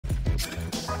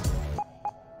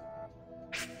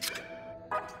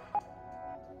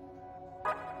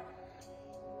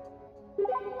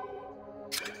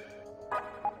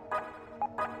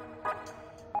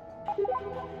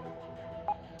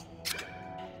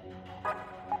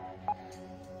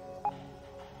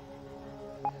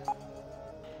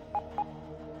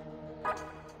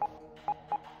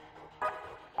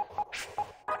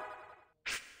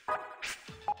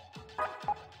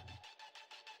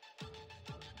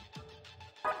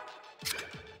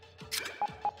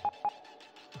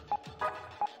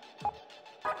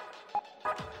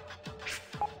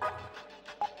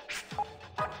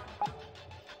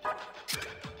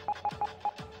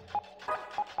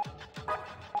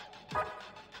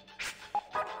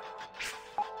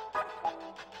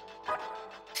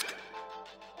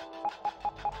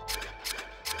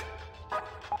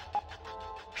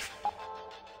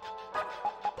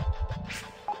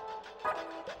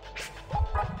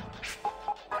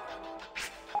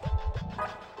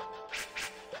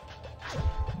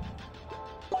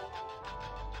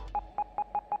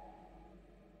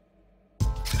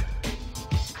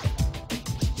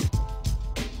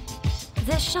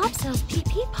sells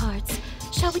PP parts.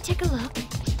 Shall we take a look?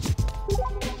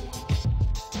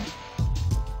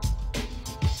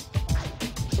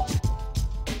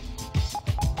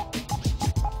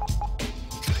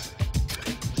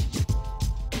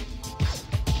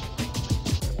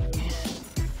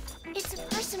 It's a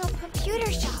personal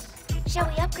computer shop. Shall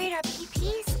we upgrade our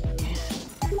PPs?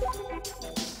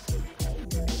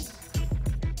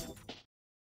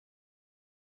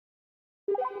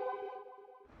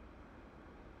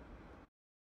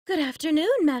 Good afternoon,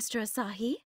 Master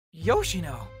Asahi.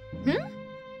 Yoshino!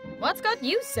 What's got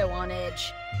you so on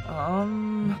edge?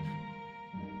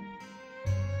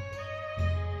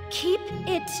 Keep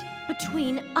it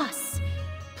between us,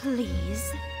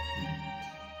 please.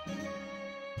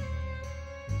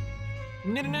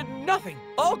 Nothing.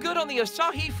 All good on the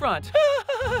Asahi front.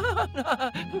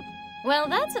 Well,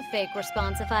 that's a fake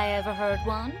response if I ever heard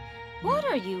one. What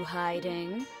are you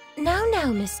hiding?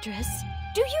 Now, mistress.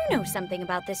 Do you know something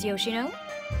about this, Yoshino?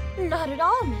 Not at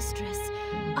all, mistress.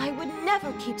 I would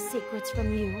never keep secrets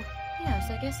from you. Yes,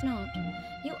 I guess not.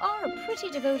 You are a pretty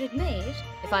devoted maid.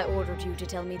 If I ordered you to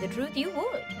tell me the truth, you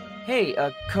would. Hey,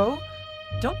 Ko?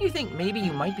 Don't you think maybe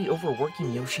you might be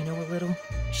overworking Yoshino a little?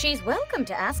 She's welcome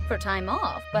to ask for time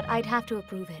off, but I'd have to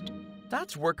approve it.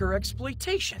 That's worker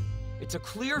exploitation. It's a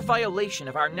clear violation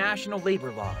of our national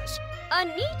labor laws. A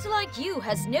NEET like you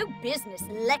has no business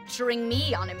lecturing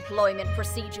me on employment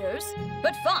procedures.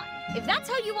 But fine, if that's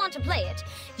how you want to play it,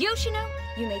 Yoshino,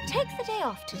 you may take the day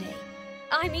off today.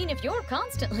 I mean, if you're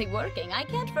constantly working, I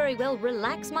can't very well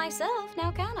relax myself,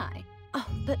 now can I? Oh,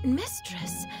 but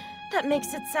mistress, that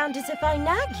makes it sound as if I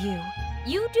nag you.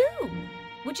 You do,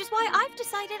 which is why I've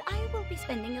decided I will be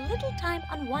spending a little time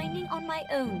unwinding on my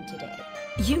own today.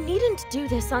 You needn't do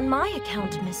this on my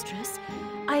account, mistress.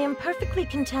 I am perfectly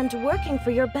content working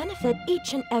for your benefit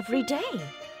each and every day.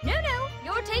 No,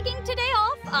 you're taking today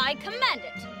off. I command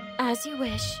it. As you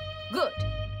wish. Good.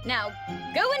 Now,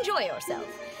 go enjoy yourself.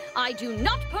 I do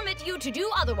not permit you to do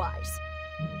otherwise.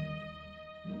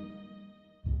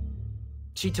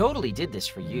 She totally did this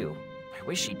for you. I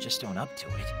wish she'd just own up to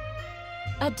it.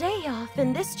 A day off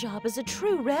in this job is a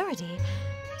true rarity.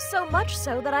 So much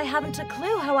so that I haven't a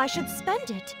clue how I should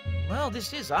spend it. Well,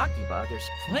 this is Akiba. There's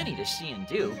plenty to see and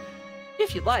do.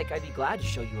 If you'd like, I'd be glad to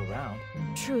show you around.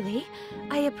 Truly,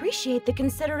 I appreciate the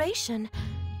consideration.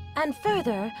 And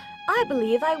further, I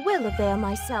believe I will avail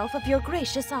myself of your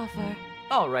gracious offer.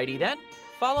 Alrighty then,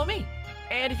 follow me.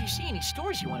 And if you see any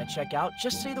stores you want to check out,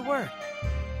 just say the word.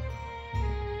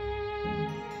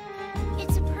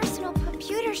 It's a personal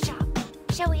computer shop.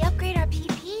 Shall we upgrade our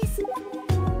PPs?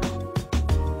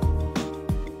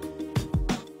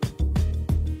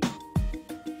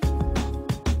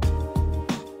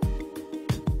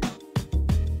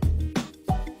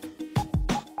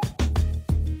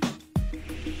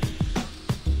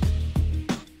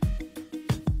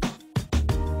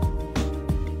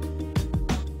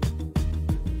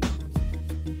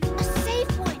 A save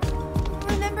point!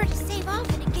 Remember to save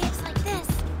often in games like this.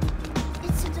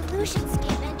 It's a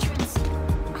delusionscape entrance.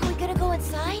 Are we gonna go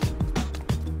inside?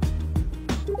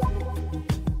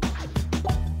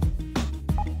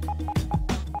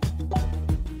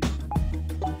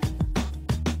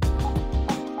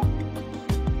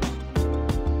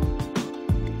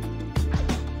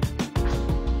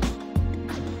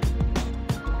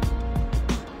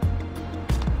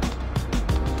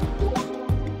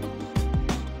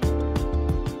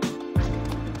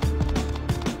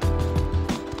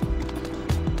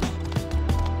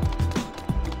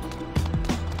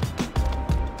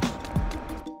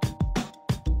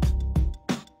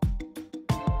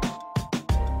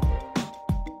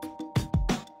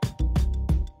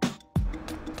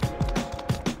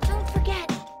 Don't forget.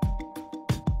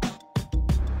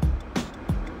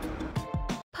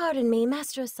 Pardon me,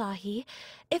 Master Asahi.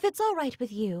 If it's all right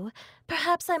with you,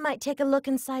 perhaps I might take a look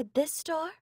inside this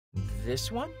store?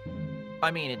 This one?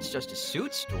 I mean, it's just a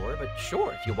suit store, but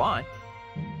sure, if you want.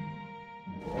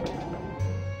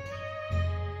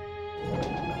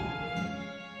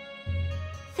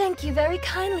 Thank you very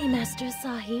kindly, Master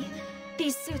Asahi.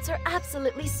 These suits are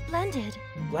absolutely splendid.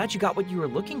 Glad you got what you were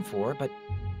looking for, but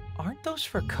aren't those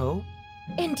for Ko?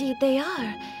 Indeed they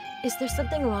are. Is there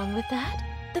something wrong with that?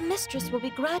 The mistress will be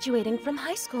graduating from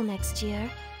high school next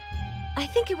year. I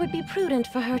think it would be prudent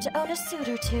for her to own a suit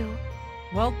or two.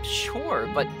 Well, sure,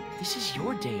 but this is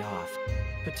your day off.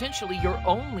 Potentially your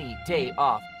only day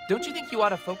off. Don't you think you ought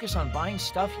to focus on buying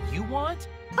stuff you want?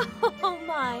 Oh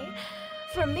my!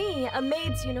 For me, a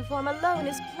maid's uniform alone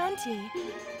is plenty.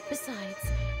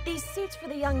 Besides, these suits for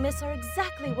the young miss are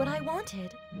exactly what I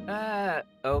wanted.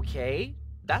 Okay.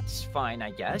 That's fine,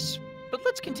 I guess. but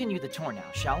let's continue the tour now,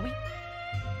 shall we?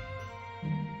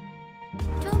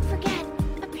 Don't forget,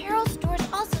 apparel stores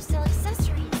also sell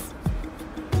accessories.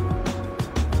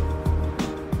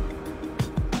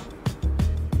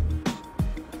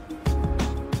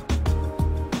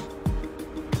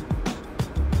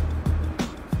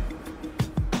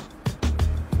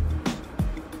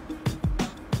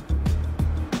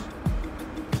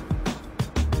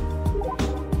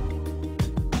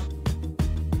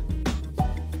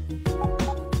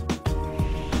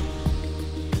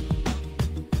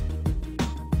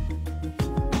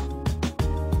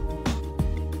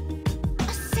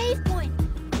 A save point!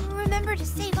 Remember to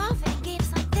save often in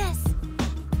games like this.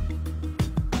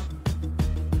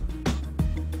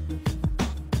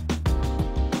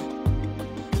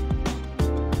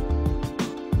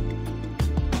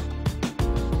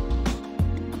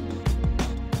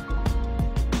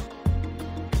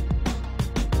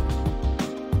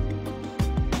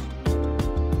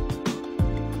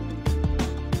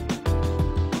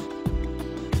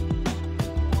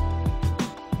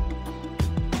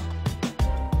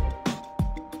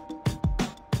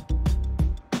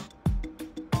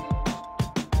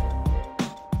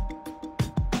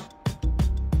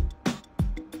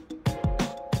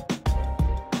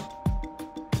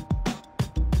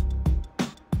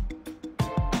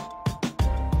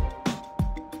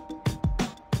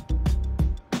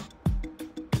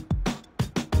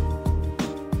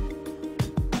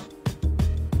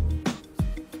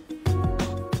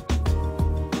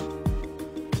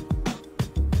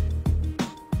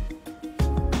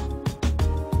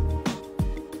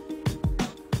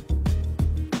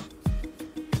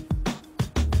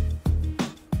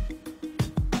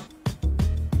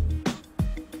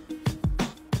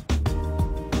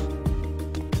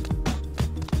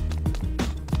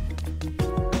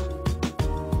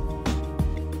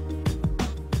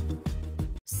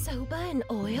 Soba and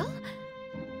oil?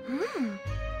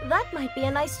 That might be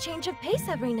a nice change of pace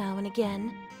every now and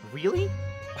again. Really?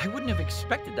 I wouldn't have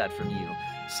expected that from you.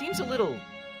 Seems a little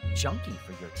junky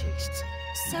for your tastes.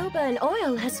 Soba and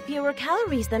oil has fewer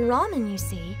calories than ramen, you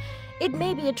see. It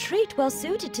may be a treat well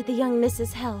suited to the young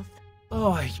Mrs. Health.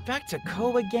 Oh, back to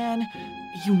Ko again?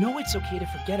 You know it's okay to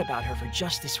forget about her for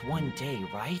just this one day,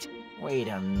 right? Wait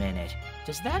a minute.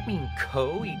 Does that mean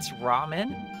Ko eats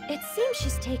ramen? It seems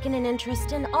she's taken an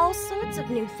interest in all sorts of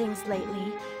new things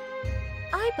lately.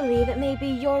 I believe it may be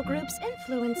your group's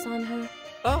influence on her.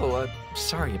 Oh,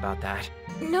 sorry about that.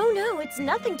 No, it's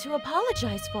nothing to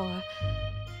apologize for.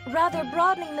 Rather,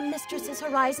 broadening the mistress's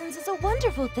horizons is a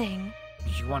wonderful thing.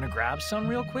 You want to grab some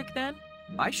real quick then?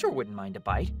 I sure wouldn't mind a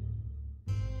bite.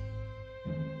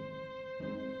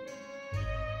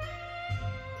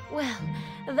 Well,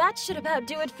 that should about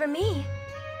do it for me.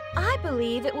 I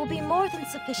believe it will be more than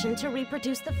sufficient to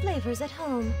reproduce the flavors at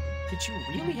home. Did you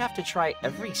really have to try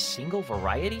every single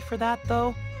variety for that,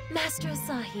 though? Master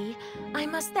Asahi, I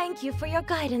must thank you for your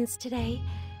guidance today.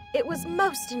 It was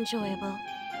most enjoyable.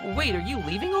 Wait, are you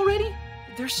leaving already?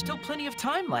 There's still plenty of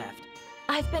time left.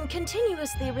 I've been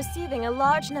continuously receiving a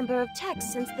large number of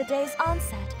texts since the day's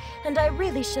onset, and I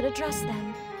really should address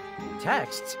them.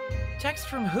 Texts? Texts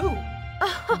from who?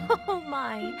 Oh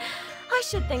my, I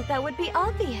should think that would be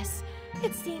obvious.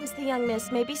 It seems the young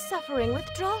miss may be suffering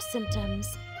withdrawal symptoms.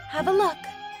 Have a look.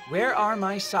 Where are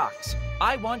my socks?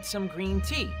 I want some green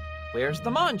tea. Where's the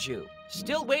manju?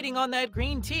 Still waiting on that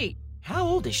green tea. How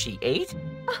old is she, 8?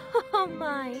 Oh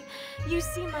my, you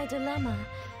see my dilemma.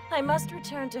 I must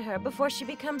return to her before she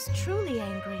becomes truly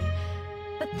angry.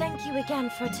 But thank you again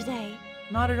for today.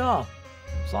 Not at all.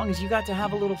 As long as you got to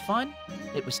have a little fun,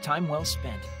 it was time well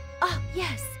spent. Ah,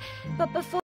 yes, but before